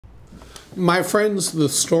My friends, the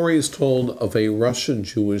story is told of a Russian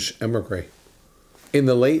Jewish emigre in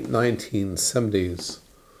the late 1970s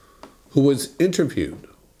who was interviewed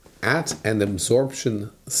at an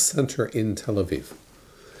absorption center in Tel Aviv.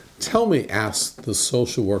 "Tell me," asked the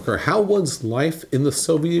social worker, "how was life in the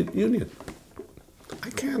Soviet Union?"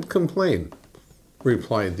 "I can't complain,"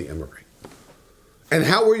 replied the immigrant. "And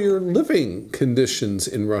how were your living conditions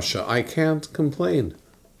in Russia?" "I can't complain,"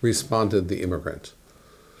 responded the immigrant.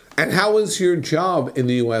 "And how was your job in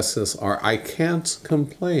the USSR?" "I can't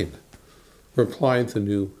complain," replied the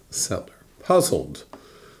new settler. Puzzled,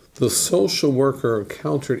 the social worker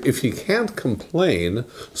countered, "If you can't complain,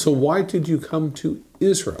 so why did you come to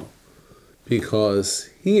Israel?" "Because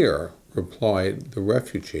here," replied the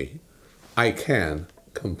refugee, "I can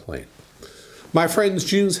complain." My friends,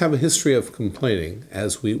 Jews have a history of complaining,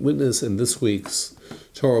 as we witness in this week's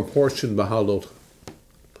Torah portion, Bahalot.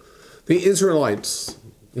 The Israelites,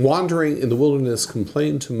 wandering in the wilderness,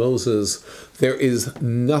 complained to Moses, "There is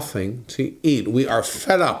nothing to eat. We are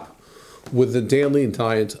fed up with the daily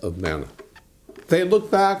diet of manna." They look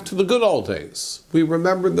back to the good old days. We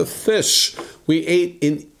remember the fish we ate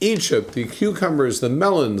in Egypt, the cucumbers, the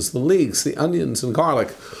melons, the leeks, the onions, and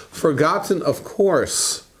garlic. Forgotten, of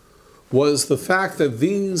course, was the fact that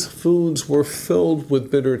these foods were filled with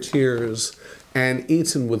bitter tears and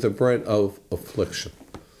eaten with the bread of affliction.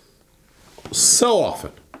 So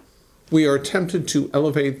often, we are tempted to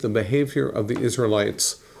elevate the behavior of the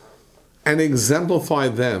Israelites and exemplify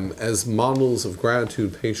them as models of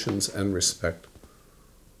gratitude, patience, and respect.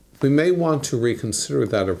 We may want to reconsider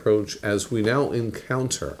that approach as we now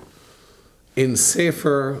encounter in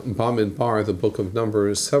Sefer Bamidbar, the book of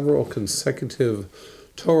Numbers, several consecutive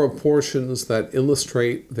Torah portions that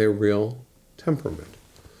illustrate their real temperament.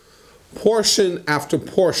 Portion after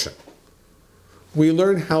portion, we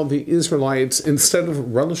learn how the Israelites, instead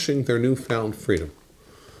of relishing their newfound freedom,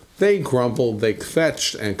 they grumbled, they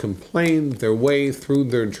kvetched, and complained their way through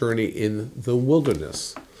their journey in the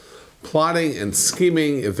wilderness, plotting and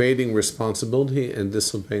scheming, evading responsibility, and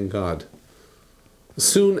disobeying God.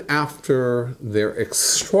 Soon after their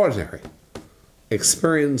extraordinary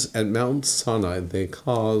experience at Mount Sinai, they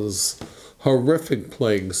cause horrific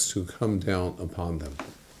plagues to come down upon them.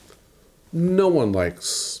 No one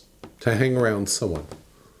likes to hang around someone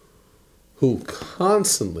who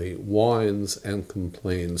constantly whines and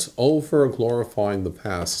complains. Over glorifying the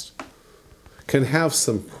past can have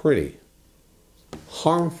some pretty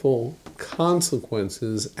harmful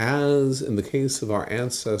consequences, as in the case of our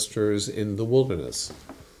ancestors in the wilderness.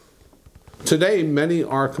 Today, many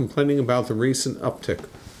are complaining about the recent uptick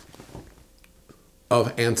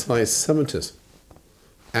of anti-Semitism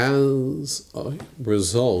as a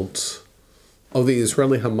result of the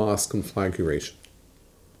Israeli-Hamas conflagration.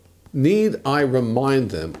 Need I remind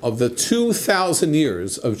them of the 2,000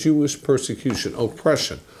 years of Jewish persecution,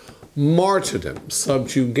 oppression, martyrdom,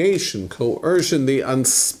 subjugation, coercion, the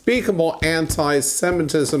unspeakable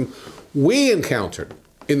anti-Semitism we encountered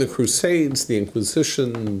in the Crusades, the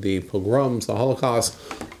Inquisition, the pogroms, the Holocaust,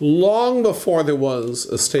 long before there was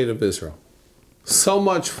a state of Israel? So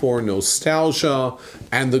much for nostalgia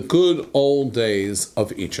and the good old days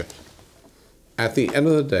of Egypt. At the end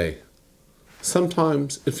of the day,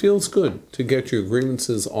 sometimes it feels good to get your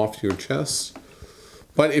grievances off your chest.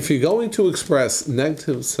 But if you're going to express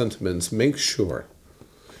negative sentiments, make sure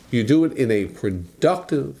you do it in a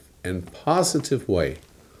productive and positive way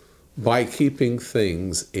by keeping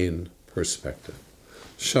things in perspective.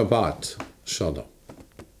 Shabbat Shalom.